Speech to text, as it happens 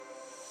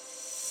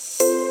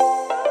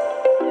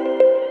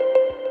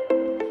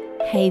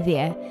Hey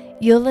there,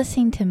 you're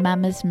listening to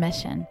Mama's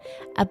Mission,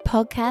 a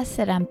podcast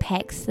that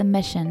unpacks the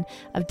mission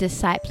of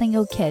discipling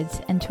your kids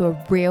into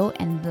a real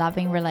and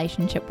loving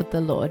relationship with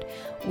the Lord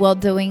while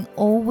doing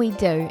all we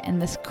do in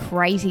this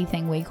crazy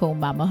thing we call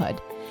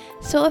mamahood.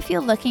 So if you're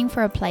looking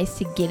for a place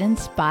to get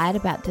inspired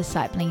about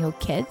discipling your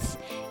kids,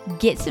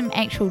 get some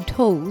actual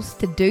tools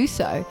to do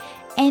so,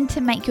 and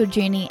to make your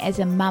journey as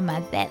a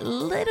mama that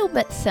little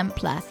bit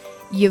simpler,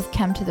 you've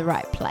come to the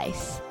right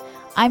place.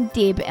 I'm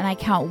Deb and I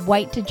can't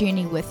wait to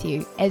journey with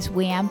you as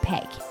we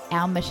unpack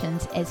our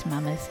missions as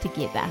mamas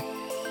together.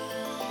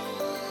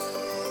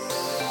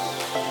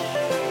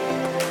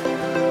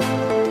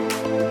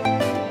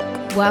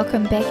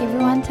 Welcome back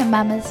everyone to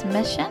Mama's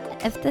Mission.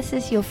 If this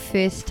is your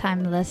first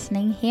time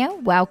listening here,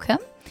 welcome.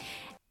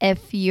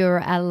 If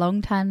you're a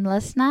long time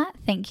listener,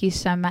 thank you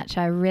so much.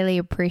 I really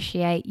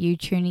appreciate you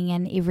tuning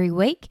in every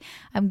week.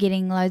 I'm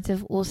getting loads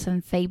of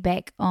awesome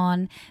feedback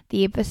on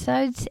the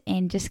episodes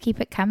and just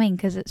keep it coming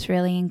because it's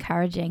really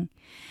encouraging.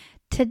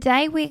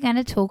 Today we're going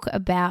to talk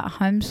about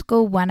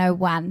Homeschool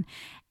 101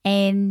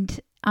 and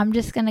I'm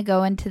just going to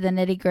go into the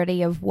nitty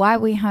gritty of why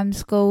we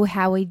homeschool,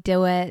 how we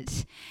do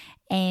it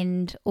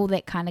and all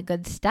that kind of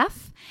good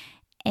stuff.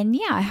 And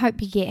yeah, I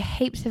hope you get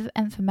heaps of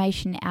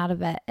information out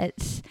of it.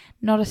 It's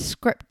not a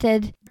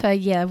scripted, so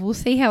yeah, we'll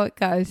see how it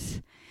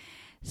goes.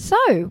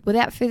 So,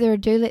 without further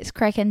ado, let's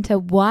crack into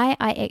why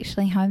I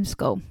actually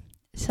homeschool.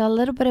 So, a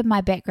little bit of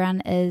my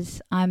background is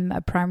I'm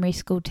a primary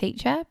school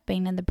teacher,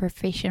 been in the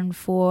profession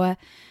for,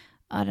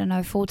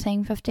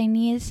 14, 15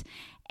 years,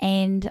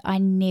 and I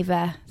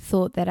never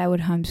thought that I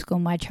would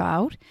homeschool my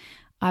child.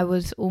 I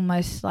was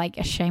almost like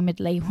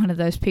ashamedly one of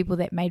those people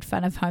that made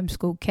fun of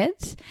homeschool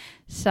kids.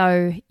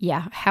 So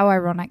yeah, how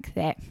ironic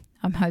that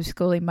I'm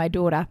homeschooling my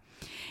daughter.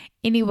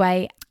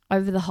 Anyway,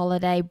 over the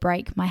holiday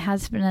break, my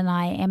husband and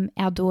I and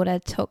our daughter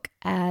took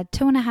a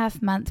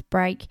 2.5 month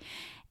break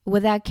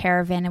with our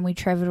caravan and we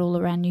traveled all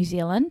around New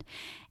Zealand.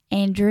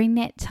 And during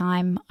that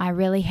time, I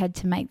really had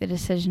to make the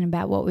decision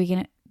about what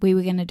we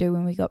were gonna do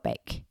when we got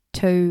back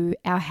to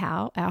our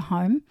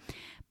home.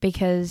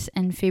 Because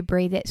in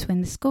February, that's when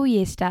the school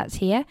year starts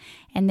here,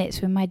 and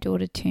that's when my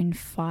daughter turned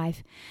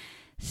 5.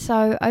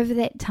 So over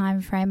that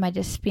time frame, I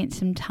just spent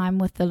some time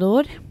with the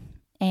Lord,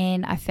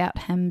 and I felt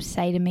Him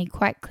say to me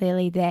quite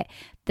clearly that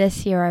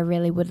this year I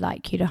really would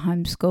like you to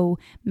homeschool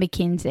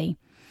Mackenzie.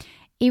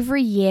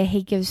 Every year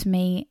He gives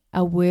me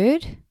a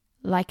word,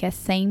 like a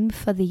theme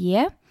for the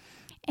year,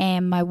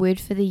 and my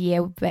word for the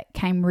year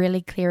became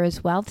really clear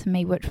as well to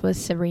me, which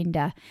was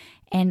surrender.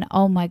 And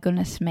oh my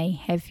goodness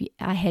me,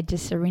 I had to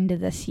surrender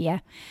this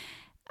year.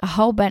 A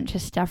whole bunch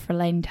of stuff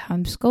relating to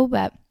homeschool,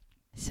 but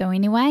so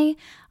anyway,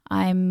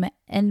 I'm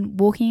in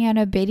walking in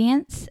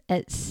obedience.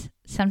 It's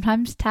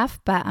sometimes tough,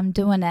 but I'm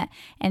doing it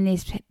and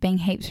there's been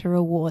heaps of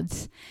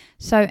rewards.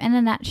 So in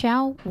a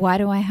nutshell, why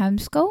do I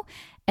homeschool?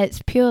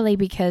 It's purely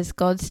because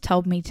God's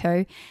told me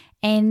to.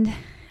 And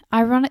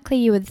ironically,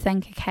 you would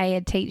think, okay,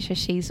 a teacher,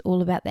 she's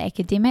all about the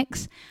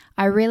academics.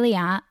 I really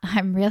aren't.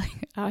 I'm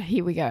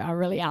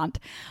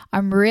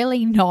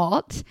really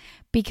not,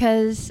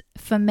 because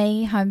for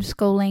me,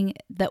 homeschooling,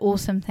 the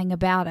awesome thing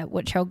about it,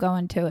 which I'll go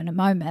into in a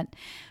moment,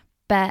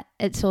 but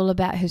it's all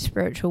about her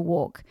spiritual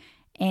walk.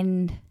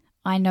 And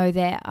I know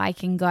that I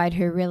can guide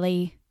her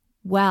really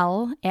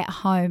well at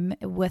home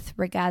with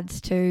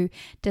regards to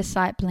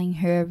discipling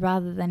her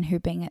rather than her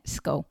being at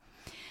school.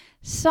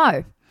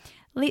 So,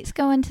 let's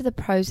go into the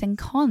pros and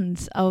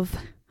cons of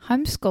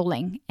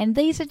homeschooling. And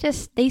these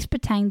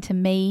pertain to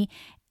me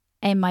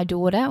and my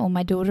daughter, or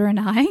my daughter and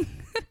I.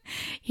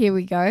 Here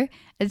we go.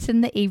 It's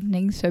in the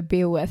evening, so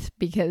bear with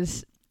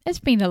because it's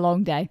been a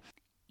long day.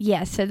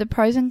 Yeah, so the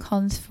pros and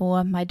cons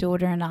for my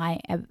daughter and I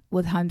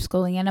with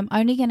homeschooling, and I'm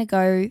only going to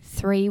go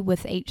 3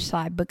 with each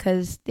side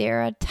because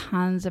there are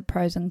tons of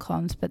pros and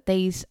cons, but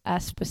these are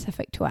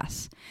specific to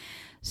us.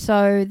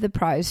 So the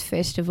pros,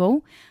 first of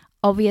all,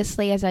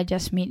 obviously, as I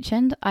just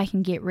mentioned, I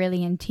can get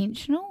really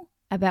intentional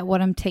about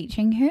what I'm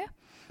teaching her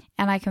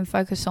and I can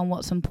focus on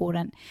what's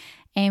important.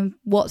 And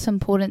what's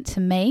important to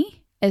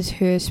me is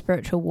her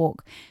spiritual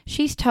walk.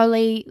 She's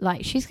totally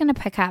she's going to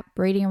pick up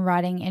reading and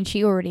writing, and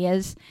she already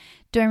is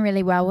doing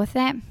really well with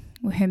that,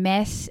 with her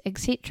maths,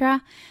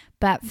 etc.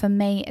 But for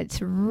me,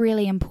 it's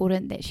really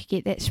important that she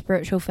get that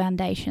spiritual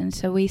foundation.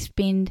 So we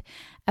spend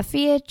a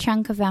fair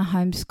chunk of our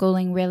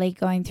homeschooling really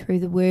going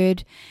through the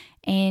Word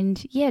and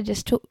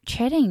just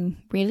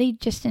chatting really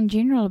just in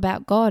general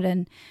about God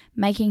and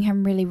making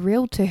Him really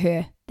real to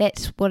her.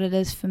 That's what it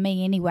is for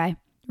me anyway.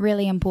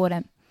 Really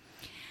important.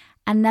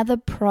 Another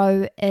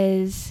pro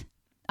is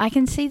I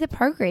can see the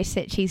progress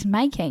that she's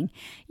making.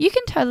 You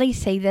can totally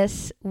see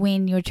this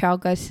when your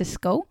child goes to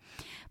school,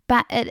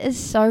 but it is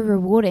so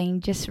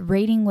rewarding just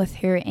reading with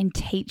her and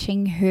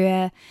teaching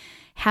her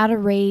how to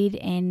read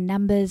and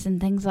numbers and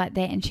things like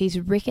that, and she's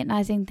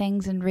recognizing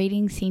things and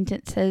reading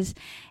sentences,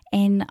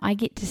 and I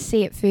get to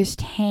see it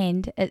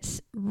firsthand.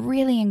 It's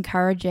really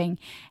encouraging,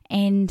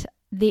 and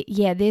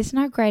there's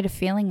no greater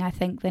feeling, I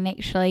think, than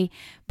actually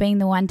being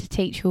the one to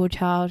teach your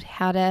child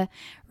how to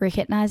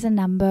recognize a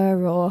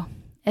number or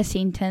a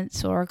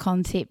sentence or a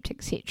concept,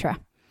 etc.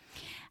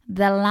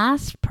 The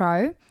last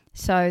pro,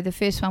 so the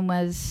first one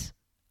was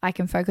I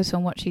can focus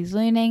on what she's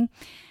learning.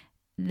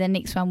 The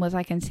next one was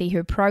I can see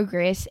her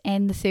progress.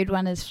 And the third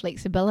one is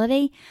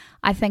flexibility.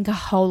 I think a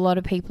whole lot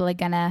of people are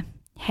going to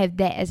have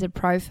that as a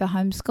pro for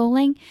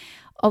homeschooling.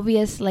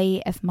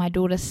 Obviously, if my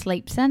daughter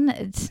sleeps in,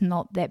 it's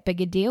not that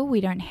big a deal.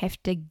 We don't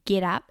have to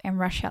get up and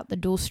rush out the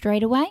door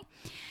straight away.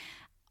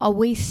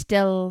 We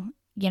still,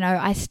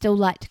 I still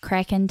like to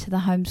crack into the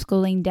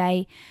homeschooling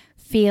day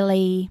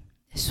fairly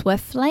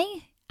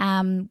swiftly,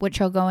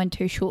 which I'll go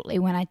into shortly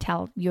when I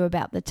tell you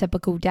about the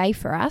typical day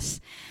for us.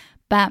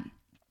 But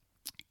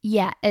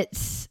yeah,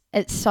 it's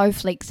so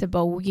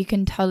flexible. You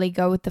can totally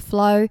go with the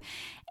flow,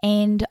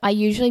 and I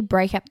usually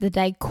break up the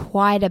day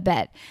quite a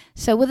bit.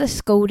 So with a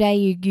school day,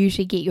 you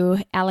usually get your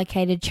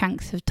allocated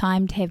chunks of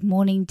time to have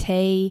morning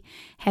tea,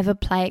 have a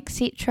play,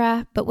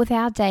 etc. But with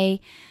our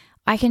day,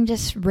 I can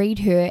just read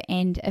her,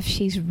 and if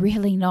she's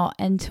really not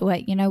into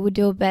it, we'll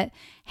do a bit,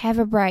 have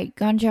a break,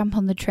 go and jump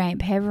on the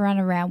tramp, have a run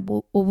around,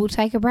 we'll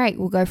take a break,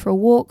 we'll go for a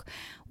walk,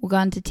 we'll go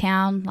into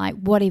town, like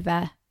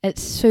whatever.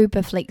 It's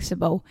super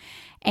flexible.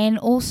 And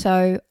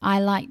also, I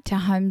like to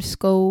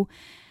homeschool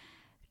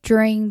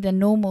during the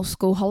normal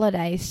school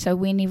holidays. So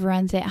when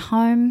everyone's at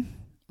home,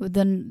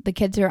 then the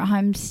kids are at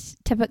home,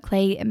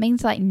 typically it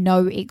means like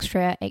no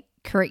extra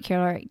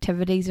curricular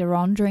activities are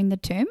on during the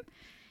term.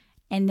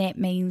 And that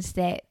means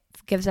that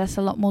gives us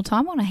a lot more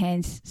time on our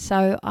hands.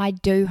 So I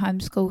do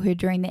homeschool her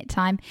during that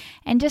time.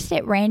 And just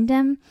at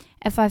random,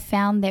 if I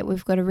found that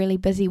we've got a really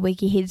busy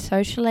week ahead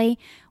socially,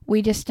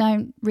 we just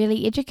don't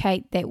really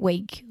educate that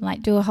week,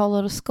 like do a whole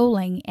lot of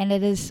schooling. And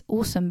it is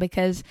awesome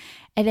because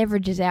it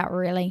averages out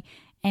really.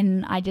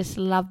 And I just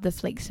love the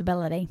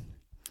flexibility.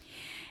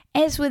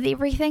 As with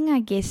everything, I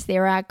guess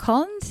there are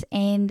cons,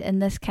 and in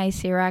this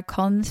case there are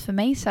cons for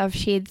me. So I've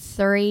shared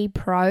 3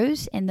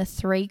 pros, and the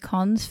 3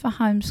 cons for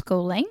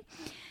homeschooling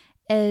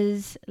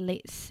is,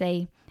 let's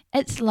see,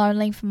 it's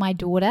lonely for my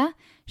daughter.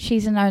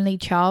 She's an only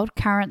child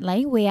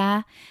currently. We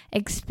are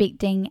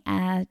expecting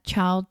our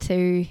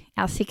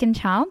second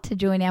child to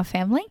join our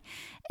family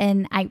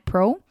in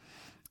April.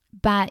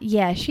 But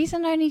yeah, she's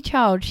an only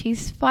child.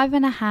 She's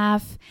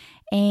 5.5,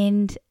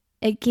 and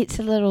it gets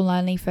a little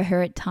lonely for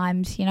her at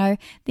times.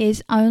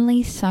 There's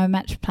only so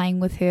much playing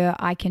with her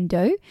I can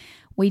do.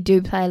 We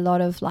do play a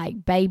lot of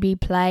like baby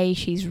play.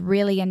 She's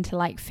really into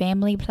like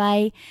family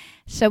play.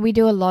 So we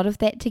do a lot of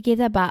that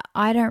together, but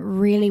I don't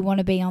really want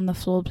to be on the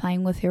floor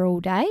playing with her all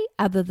day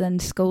other than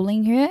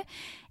schooling her.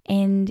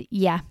 And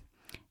yeah,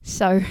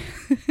 so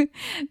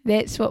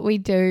that's what we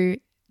do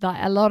like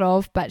a lot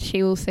of, but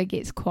she also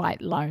gets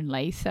quite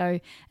lonely. So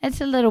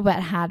it's a little bit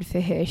hard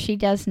for her. She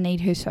does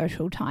need her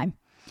social time.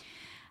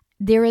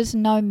 There is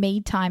no me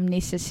time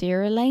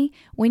necessarily.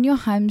 When you're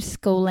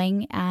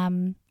homeschooling,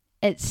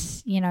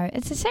 it's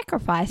a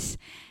sacrifice,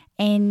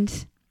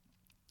 and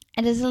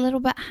it is a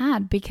little bit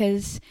hard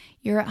because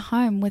you're at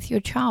home with your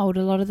child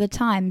a lot of the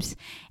times.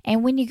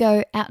 And when you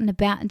go out and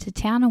about into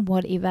town and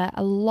whatever,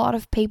 a lot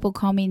of people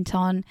comment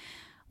on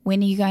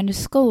when are you going to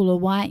school or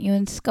why aren't you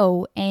in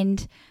school?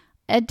 And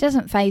it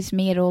doesn't faze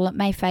me at all. It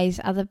may faze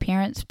other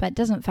parents, but it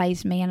doesn't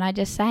faze me. And I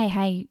just say,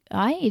 hey,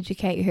 I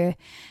educate her.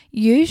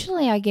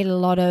 Usually I get a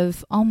lot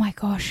of, oh my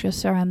gosh, you're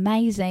so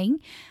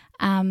amazing.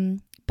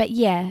 But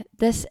yeah,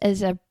 this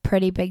is a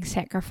pretty big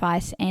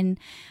sacrifice. And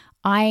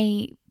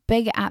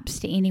big ups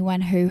to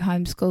anyone who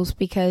homeschools,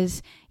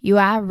 because you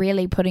are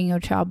really putting your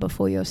child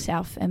before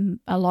yourself in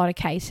a lot of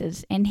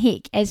cases. And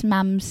heck, as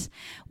mums,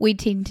 we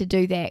tend to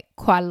do that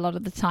quite a lot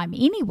of the time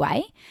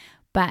anyway,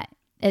 but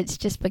it's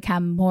just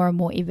become more and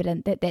more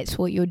evident that that's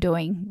what you're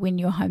doing when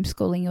you're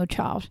homeschooling your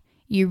child.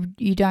 You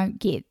don't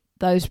get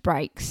those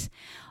breaks.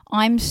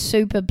 I'm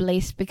super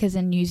blessed because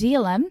in New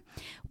Zealand,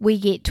 we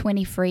get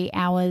 23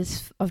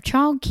 hours of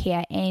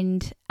childcare,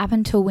 and up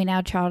until when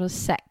our child is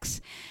 6.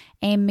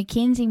 And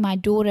Mackenzie, my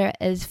daughter,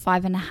 is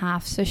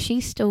 5.5, so she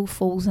still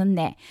falls in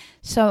that.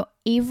 So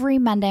every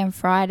Monday and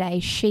Friday,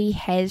 she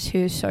has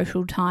her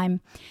social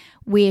time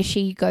where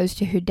she goes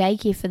to her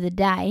daycare for the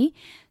day.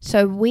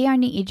 So we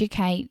only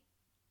educate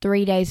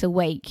 3 days a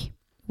week,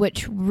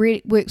 which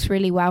works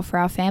really well for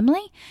our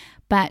family.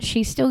 But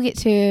she still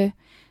gets her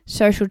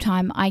social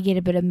time. I get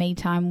a bit of me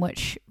time,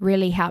 which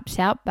really helps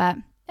out. But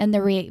in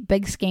the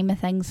big scheme of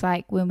things,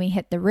 like when we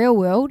hit the real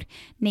world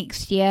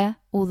next year,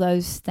 all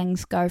those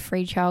things go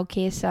free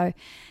childcare. So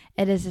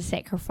it is a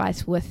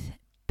sacrifice with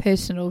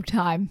personal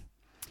time.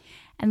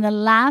 And the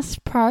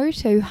last pro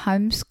to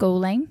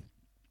homeschooling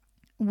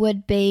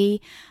would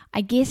be,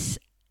 I guess,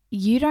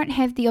 you don't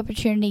have the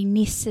opportunity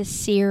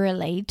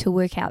necessarily to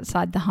work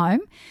outside the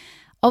home.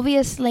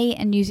 Obviously,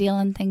 in New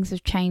Zealand, things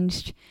have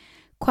changed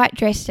quite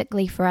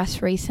drastically for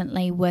us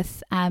recently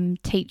with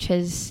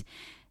teachers.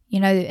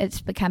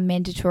 It's become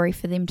mandatory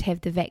for them to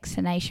have the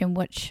vaccination,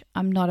 which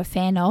I'm not a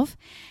fan of.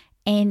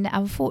 And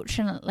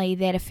unfortunately,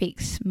 that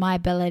affects my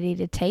ability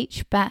to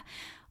teach. But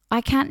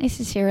I can't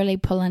necessarily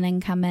pull an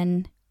income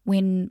in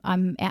when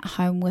I'm at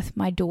home with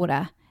my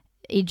daughter,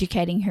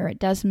 educating her. It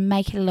does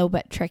make it a little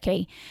bit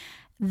tricky.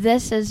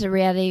 this is a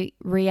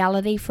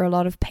reality for a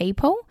lot of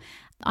people.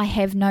 I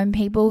have known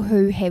people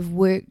who have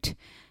worked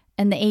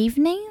in the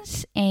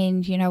evenings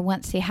and,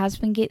 once their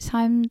husband gets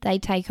home, they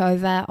take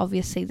over.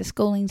 Obviously, the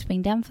schooling's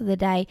been done for the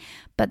day,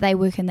 but they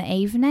work in the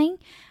evening.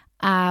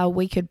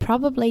 We could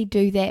probably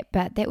do that,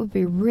 but that would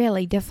be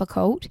really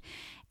difficult.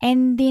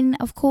 And then,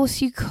 of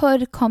course, you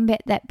could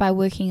combat that by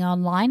working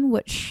online,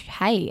 which,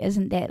 hey,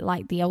 isn't that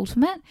like the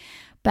ultimate?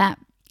 But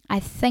I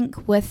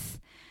think with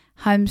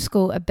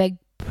homeschool, a big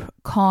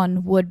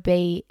con would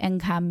be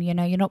income. You're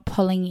not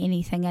pulling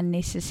anything in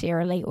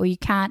necessarily, or you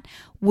can't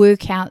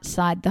work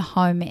outside the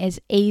home as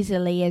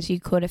easily as you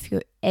could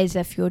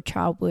if your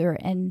child were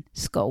in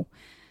school.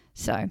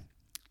 So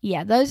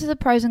yeah, those are the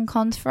pros and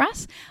cons for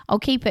us. I'll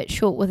keep it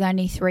short with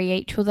only 3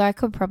 each, although I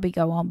could probably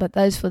go on, but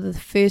those were the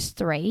first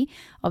 3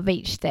 of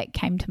each that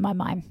came to my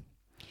mind.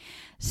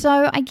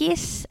 So I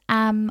guess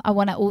I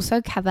want to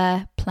also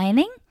cover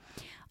planning.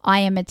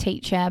 I am a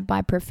teacher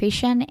by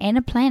profession and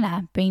a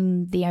planner,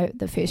 being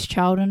the first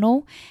child and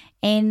all,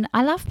 and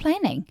I love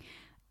planning.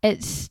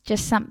 It's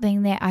just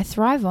something that I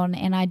thrive on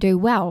and I do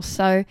well.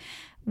 So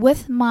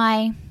with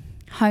my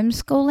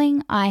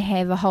homeschooling, I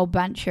have a whole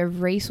bunch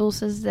of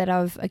resources that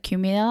I've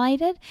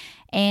accumulated,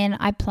 and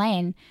I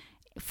plan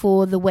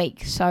for the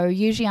week. So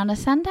usually on a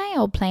Sunday,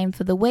 I'll plan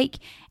for the week,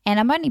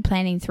 and I'm only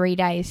planning 3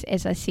 days,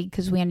 as I said,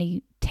 because we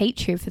only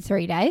teach here for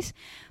 3 days.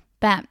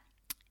 But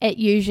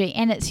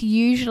it's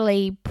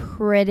usually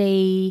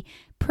pretty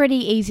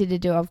easy to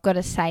do, I've got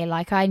to say.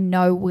 Like, I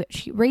know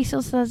which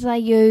resources I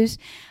use.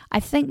 I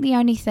think the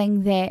only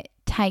thing that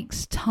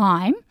takes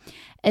time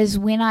is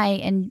when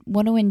I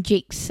want to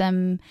inject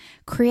some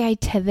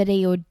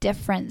creativity or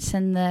difference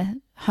in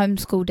the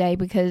homeschool day,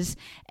 because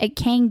it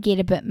can get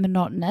a bit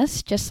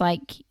monotonous, just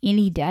like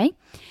any day.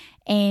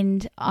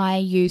 And I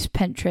use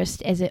Pinterest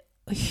as a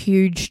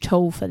huge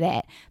tool for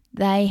that.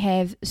 They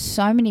have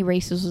so many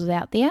resources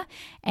out there,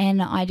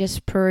 and I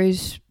just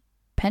peruse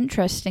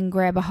Pinterest and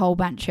grab a whole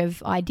bunch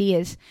of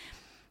ideas.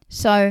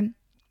 So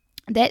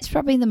that's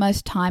probably the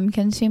most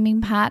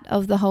time-consuming part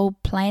of the whole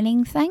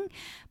planning thing,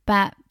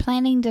 but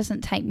planning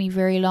doesn't take me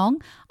very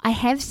long. I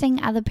have seen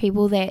other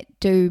people that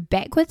do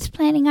backwards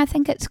planning, I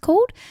think it's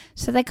called.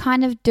 So they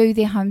kind of do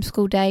their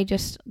homeschool day,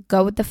 just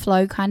go with the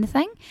flow kind of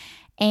thing,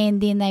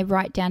 and then they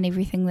write down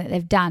everything that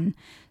they've done.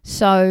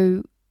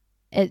 So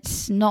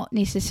it's not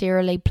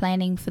necessarily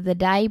planning for the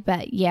day,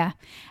 but yeah.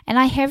 And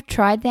I have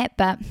tried that,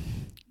 but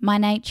my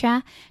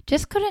nature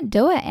just couldn't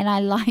do it. And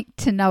I like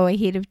to know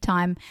ahead of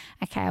time,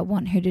 okay, I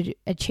want her to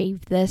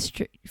achieve this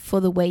for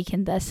the week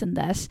and this and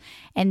this.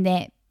 And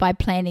that by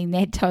planning,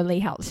 that totally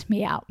helps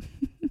me out.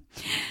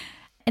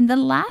 And the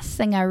last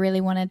thing I really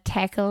want to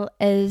tackle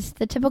is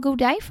the typical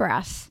day for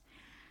us.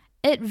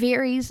 It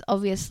varies,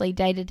 obviously,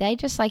 day to day,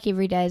 just like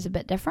every day is a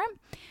bit different.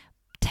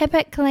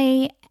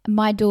 Typically,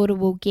 my daughter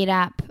will get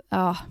up,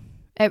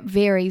 it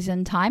varies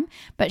in time,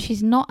 but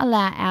she's not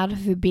allowed out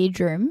of her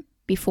bedroom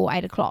before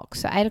 8 o'clock.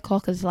 So 8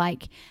 o'clock is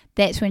like,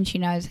 that's when she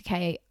knows,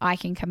 okay, I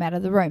can come out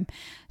of the room.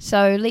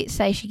 So let's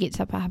say she gets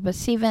up at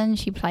 7:30,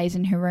 she plays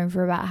in her room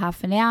for about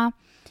half an hour,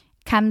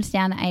 comes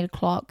down at 8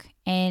 o'clock,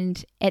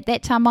 and at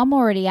that time I'm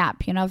already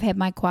up. I've had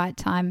my quiet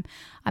time.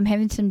 I'm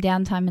having some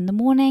downtime in the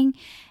morning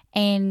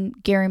and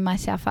gearing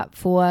myself up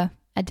for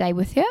a day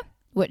with her,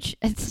 which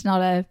it's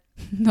not a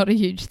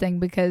huge thing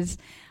because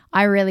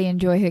I really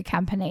enjoy her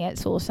company.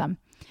 It's awesome.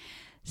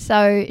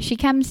 So she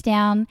comes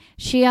down,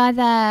 she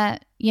either,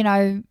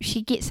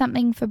 she gets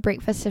something for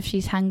breakfast if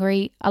she's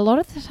hungry. A lot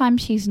of the time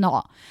she's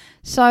not.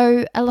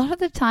 So a lot of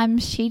the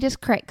times she just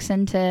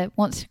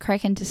wants to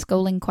crack into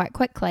schooling quite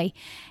quickly.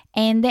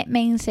 And that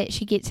means that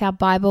she gets our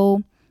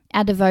Bible,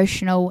 our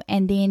devotional,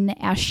 and then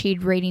our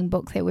shared reading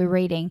book that we're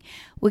reading.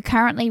 We're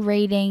currently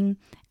reading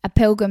A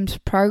Pilgrim's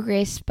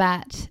Progress,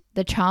 but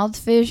the child's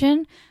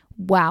version.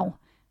 Wow.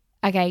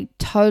 Okay,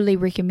 totally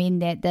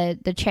recommend that.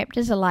 The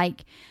chapters are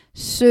like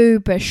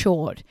super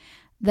short.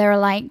 They're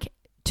like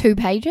 2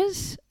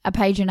 pages, a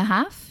page and a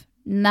half,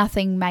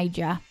 nothing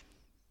major.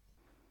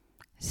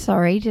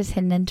 Sorry, just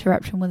had an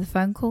interruption with a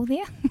phone call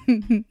there.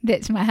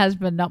 That's my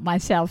husband, not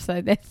myself,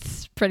 so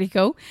that's pretty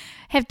cool.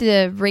 Have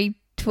to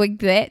re-twig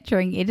that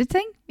during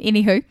editing.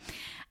 Anywho,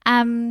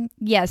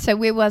 so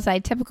where was I?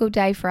 Typical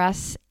day for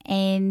us,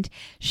 and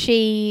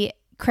she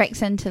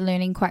cracks into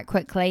learning quite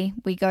quickly.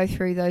 We go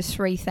through those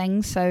 3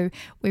 things, so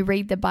we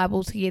read the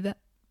Bible together.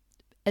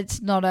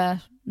 It's not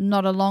a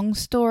long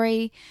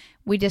story.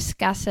 We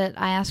discuss it.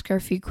 I ask her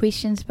a few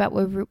questions about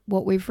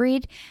what we've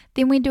read.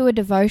 Then we do a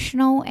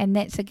devotional, and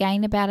that's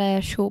again about a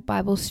short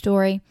Bible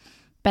story,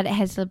 but it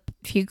has a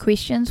few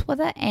questions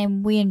with it,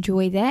 and we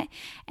enjoy that.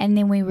 And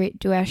then we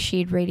do our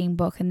shared reading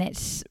book, and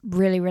that's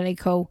really, really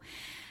cool.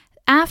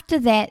 After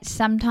that,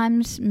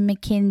 sometimes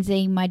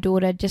Mackenzie, my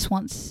daughter, just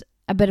wants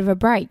a bit of a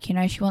break.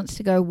 She wants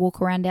to go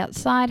walk around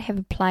outside, have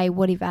a play,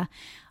 whatever.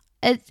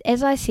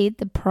 As I said,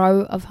 the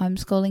pro of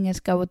homeschooling is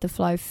go with the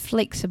flow,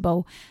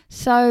 flexible.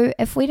 So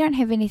if we don't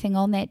have anything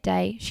on that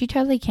day, she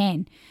totally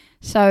can.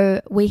 So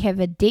we have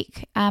a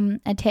deck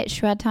attached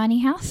to our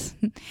tiny house,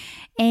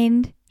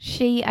 and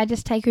I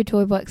just take her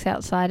toy box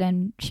outside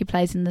and she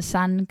plays in the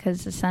sun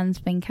because the sun's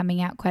been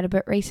coming out quite a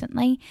bit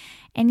recently.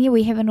 And yeah,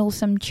 we have an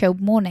awesome chilled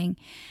morning.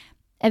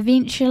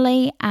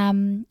 Eventually,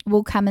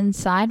 we'll come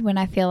inside when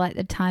I feel like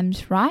the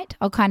time's right.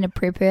 I'll kind of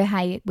prep her,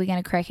 hey, we're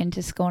going to crack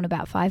into school in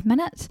about 5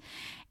 minutes.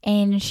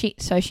 And she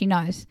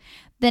knows.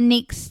 The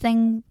next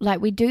thing, like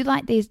we do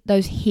like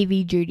those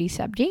heavy duty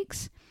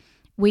subjects.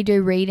 We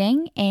do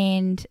reading,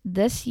 and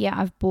this year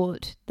I've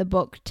bought the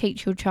book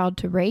Teach Your Child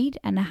to Read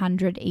in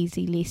 100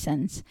 Easy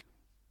Lessons.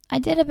 I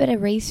did a bit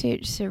of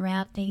research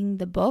surrounding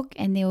the book,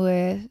 and there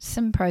were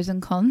some pros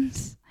and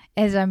cons,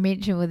 as I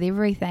mentioned with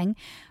everything,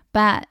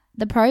 but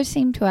the pros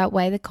seem to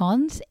outweigh the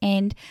cons,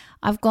 and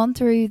I've gone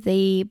through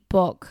the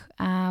book,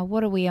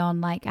 what are we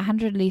on, like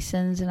 100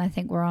 lessons, and I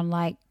think we're on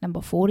like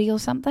number 40 or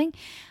something.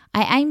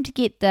 I aim to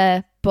get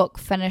the book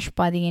finished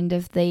by the end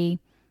of the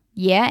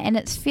year, and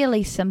it's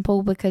fairly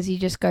simple because you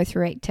just go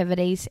through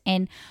activities,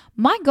 and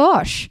my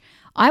gosh,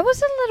 I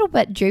was a little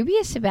bit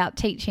dubious about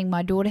teaching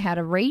my daughter how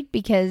to read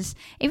because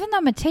even though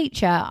I'm a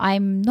teacher,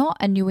 I'm not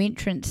a new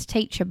entrance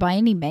teacher by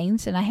any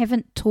means, and I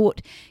haven't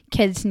taught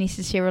kids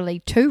necessarily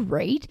to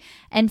read.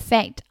 In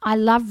fact, I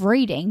love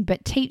reading,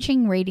 but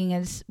teaching reading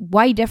is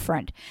way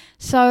different.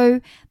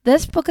 So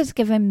this book has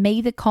given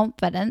me the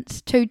confidence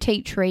to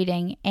teach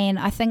reading, and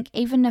I think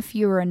even if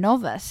you're a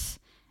novice,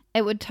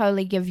 it would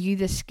totally give you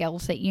the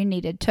skills that you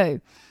needed too.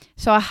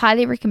 So I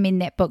highly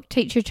recommend that book,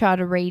 Teach Your Child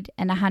to Read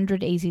in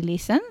 100 Easy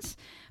Lessons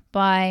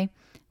by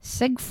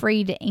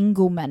Siegfried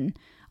Engelmann.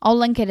 I'll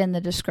link it in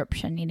the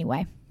description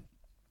anyway.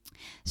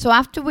 So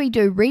after we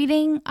do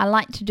reading, I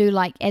like to do,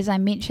 like, as I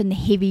mentioned, the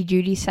heavy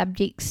duty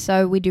subjects.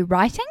 So we do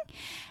writing,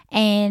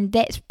 and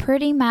that's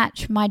pretty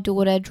much my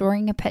daughter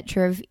drawing a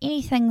picture of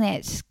anything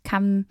that's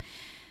come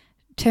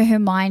to her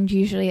mind.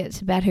 Usually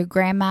it's about her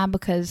grandma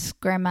because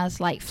grandma's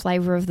like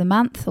flavor of the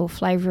month or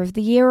flavor of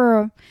the year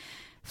or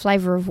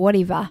flavor of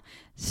whatever.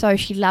 So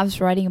she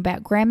loves writing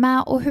about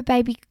grandma or her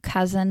baby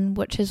cousin,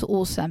 which is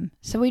awesome.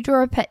 So we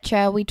draw a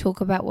picture, we talk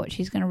about what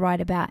she's going to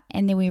write about,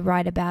 and then we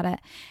write about it.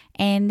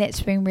 And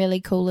that's been really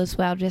cool as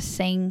well, just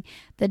seeing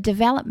the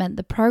development,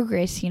 the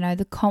progress,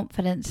 the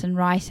confidence in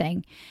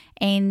writing.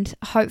 And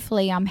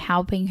hopefully I'm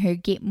helping her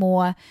get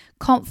more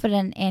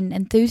confident and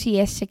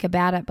enthusiastic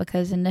about it,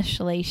 because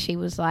initially she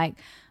was like,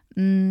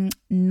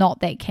 not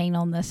that keen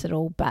on this at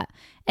all, but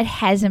it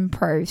has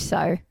improved,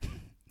 so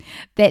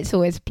that's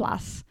always a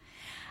plus.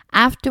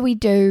 After we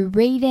do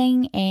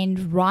reading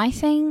and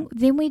writing,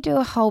 then we do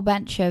a whole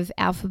bunch of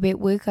alphabet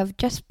work. I've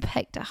just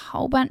picked a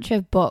whole bunch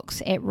of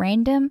books at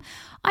random.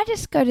 I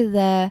just go to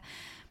the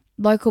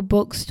local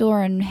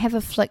bookstore and have a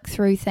flick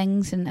through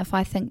things, and if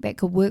I think that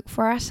could work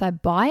for us, I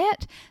buy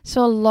it.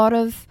 So a lot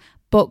of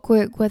book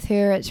work with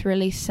her. It's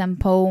really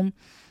simple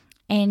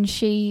and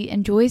she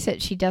enjoys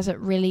it. She does it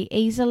really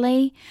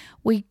easily.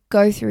 We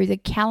go through the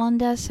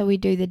calendar, so we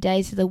do the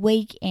days of the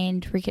week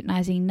and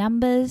recognizing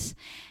numbers,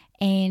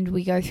 and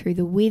we go through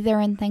the weather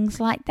and things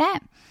like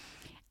that.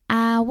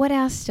 What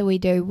else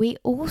do? We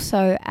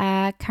also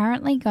are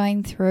currently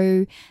going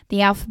through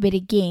the alphabet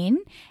again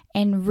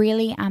and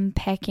really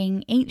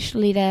unpacking each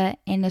letter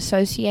and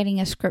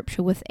associating a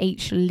scripture with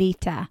each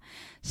letter.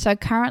 So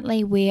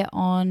currently we're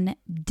on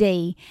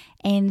D,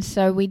 and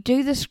so we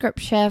do the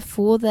scripture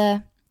for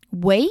the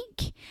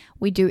week,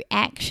 we do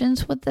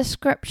actions with the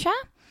scripture,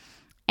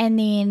 and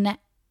then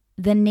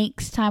the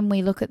next time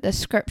we look at the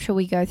scripture,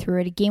 we go through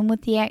it again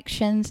with the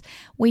actions.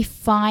 We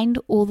find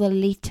all the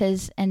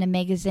letters in a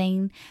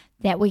magazine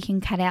that we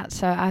can cut out.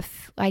 So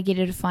I get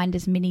her to find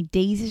as many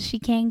D's as she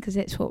can, because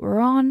that's what we're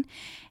on.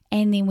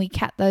 And then we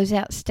cut those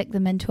out, stick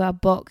them into our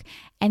book.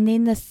 And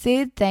then the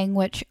third thing,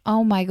 which,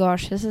 oh my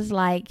gosh, this is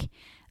like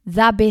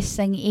the best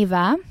thing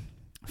ever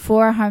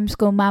for a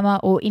homeschool mama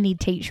or any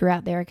teacher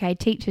out there, okay?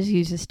 Teachers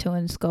use this too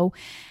in school,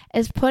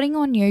 is putting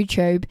on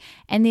YouTube,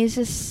 and there's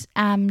this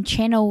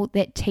channel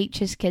that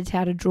teaches kids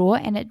how to draw,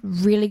 and it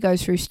really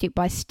goes through step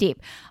by step.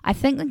 I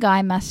think the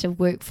guy must have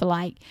worked for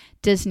like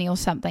Disney or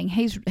something.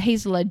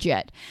 He's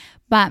legit.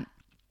 But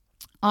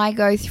I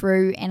go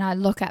through and I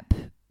look up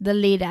the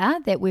letter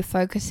that we're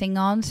focusing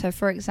on. So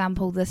for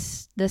example,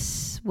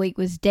 this week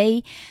was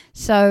D.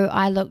 So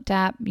I looked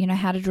up,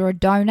 how to draw a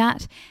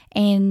donut,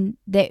 and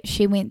that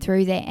she went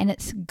through that, and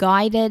it's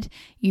guided.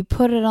 You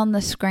put it on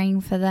the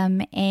screen for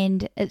them,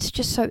 and it's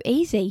just so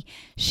easy.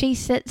 She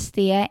sits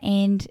there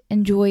and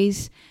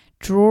enjoys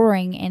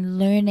drawing and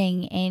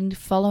learning and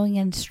following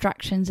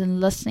instructions and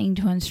listening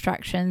to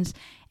instructions,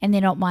 and they're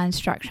not my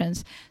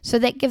instructions. So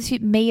that gives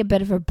me a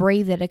bit of a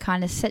breather to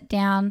kind of sit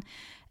down.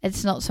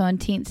 It's not so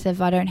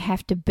intensive. I don't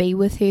have to be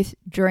with her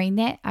during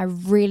that. I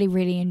really,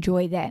 really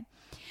enjoy that.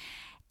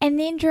 And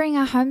then during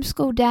a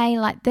homeschool day,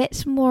 like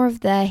that's more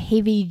of the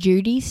heavy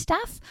duty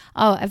stuff.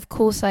 Oh, of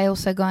course, I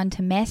also go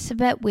into maths a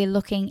bit. We're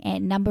looking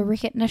at number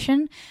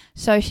recognition.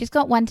 So she's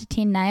got 1 to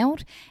 10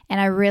 nailed,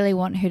 and I really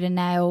want her to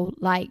nail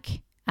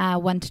like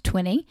 1 to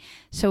 20.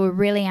 So we're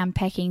really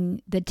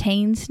unpacking the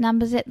teens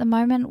numbers at the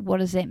moment. What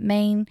does that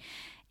mean?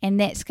 And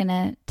that's going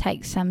to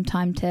take some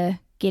time to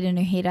get in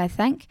her head, I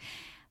think.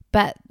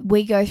 But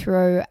we go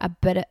through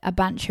a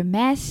bunch of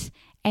maths,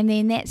 And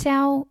then that's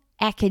our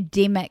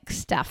academic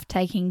stuff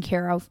taken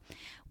care of.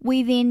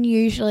 We then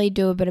usually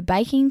do a bit of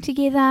baking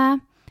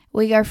together.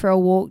 We go for a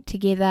walk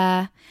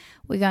together.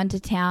 We go into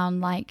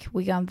town, like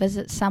we go and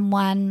visit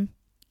someone.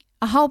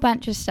 A whole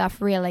bunch of stuff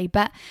really.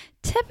 But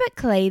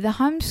typically the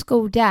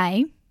homeschool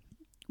day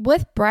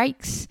with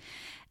breaks,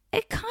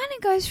 it kind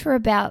of goes for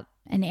about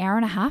an hour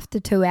and a half to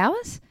 2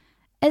 hours.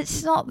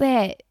 It's not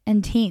that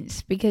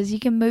intense because you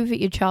can move at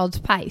your child's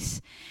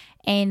pace.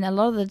 And a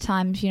lot of the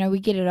times, we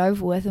get it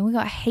over with and we've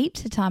got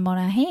heaps of time on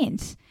our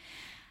hands.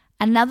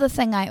 Another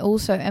thing I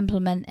also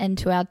implement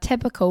into our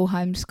typical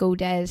homeschool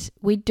days,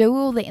 we do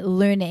all the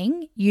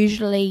learning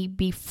usually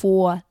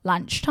before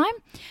lunchtime.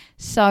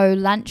 So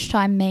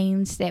lunchtime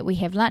means that we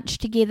have lunch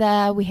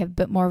together, we have a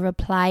bit more of a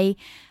play.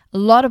 A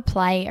lot of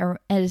play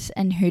is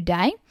in her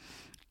day.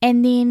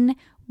 And then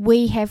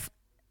we have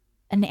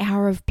an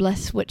hour of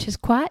bliss, which is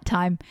quiet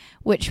time,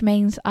 which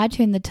means I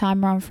turn the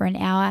timer on for an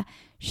hour.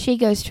 She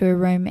goes to her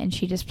room and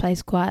she just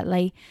plays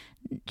quietly.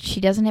 She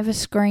doesn't have a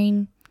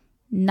screen,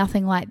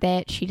 nothing like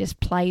that. She just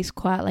plays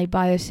quietly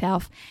by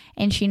herself,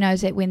 and she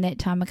knows that when that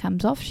timer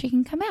comes off, she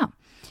can come out.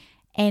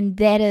 And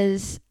that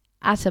is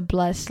utter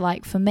bliss.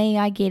 Like for me,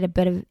 I get a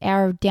bit of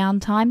hour of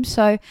downtime.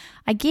 So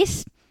I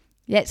guess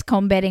that's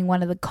combating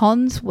one of the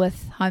cons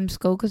with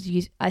homeschool,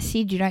 because I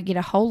said you don't get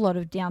a whole lot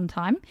of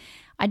downtime.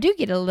 I do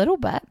get a little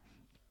bit,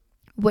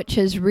 which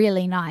is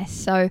really nice.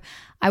 So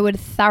I would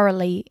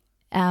thoroughly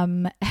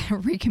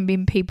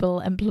recommend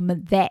people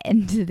implement that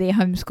into their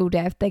homeschool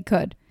day if they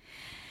could.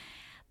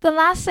 The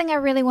last thing I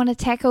really want to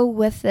tackle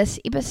with this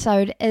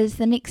episode is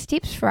the next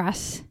steps for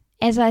us.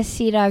 As I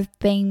said, I've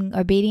been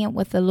obedient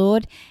with the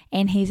Lord,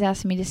 and He's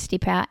asked me to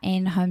step out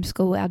and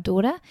homeschool our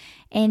daughter.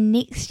 And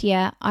next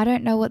year, I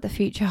don't know what the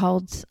future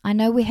holds. I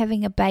know we're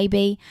having a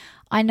baby.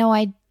 I know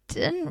I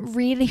didn't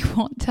really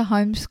want to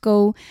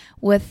homeschool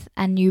with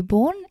a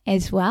newborn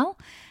as well.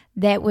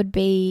 That would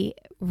be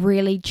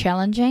really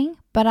challenging,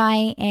 but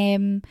I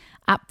am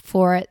up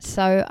for it.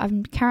 So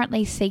I'm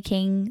currently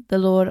seeking the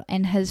Lord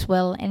and His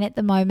will, and at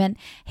the moment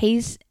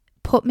He's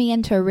put me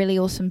into a really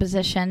awesome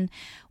position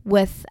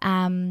with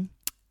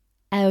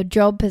a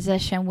job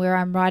position where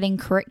I'm writing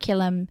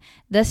curriculum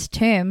this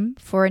term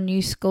for a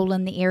new school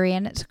in the area,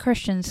 and it's a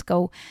Christian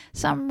school.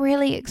 So I'm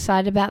really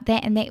excited about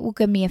that, and that will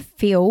give me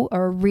a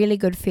really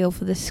good feel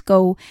for the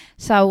school,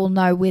 so I will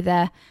know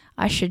whether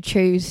I should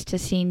choose to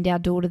send our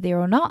daughter there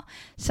or not.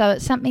 So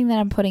it's something that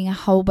I'm putting a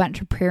whole bunch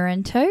of prayer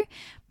into,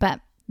 but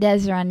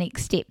those are our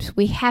next steps.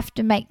 We have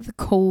to make the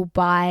call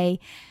by,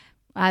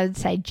 I would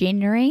say,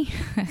 January,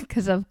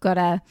 because I've got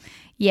to,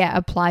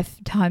 apply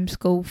for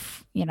homeschool,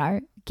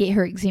 get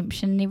her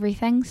exemption and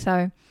everything.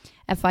 So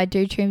if I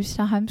do choose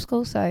to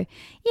homeschool, so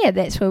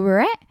that's where we're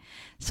at.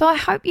 So I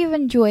hope you've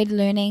enjoyed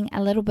learning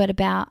a little bit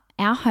about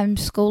our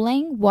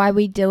homeschooling, why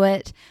we do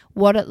it,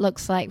 what it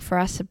looks like for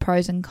us, the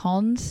pros and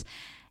cons,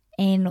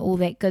 and all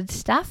that good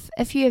stuff.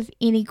 If you have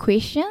any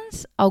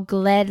questions, I'll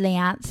gladly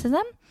answer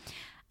them.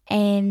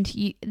 And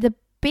the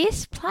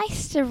best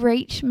place to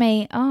reach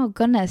me, oh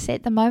goodness,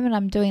 at the moment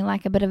I'm doing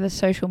like a bit of a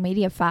social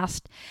media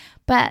fast.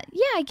 But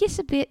I guess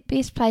the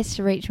best place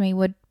to reach me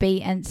would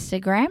be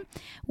Instagram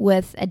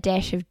with a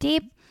dash of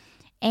Deb.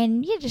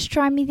 And just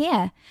try me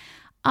there.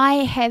 I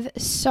have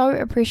so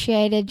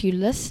appreciated you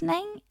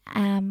listening.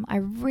 I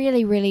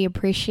really, really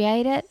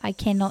appreciate it. I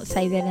cannot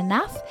say that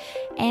enough.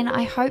 And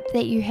I hope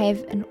that you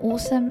have an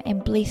awesome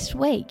and blessed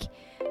week.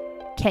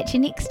 Catch you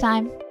next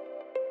time.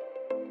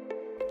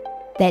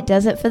 That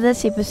does it for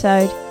this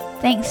episode.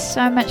 Thanks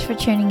so much for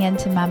tuning in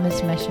to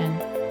Mama's Mission.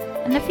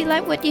 And if you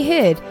like what you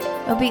heard,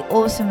 it would be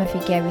awesome if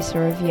you gave us a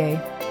review.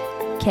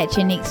 Catch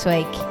you next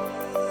week.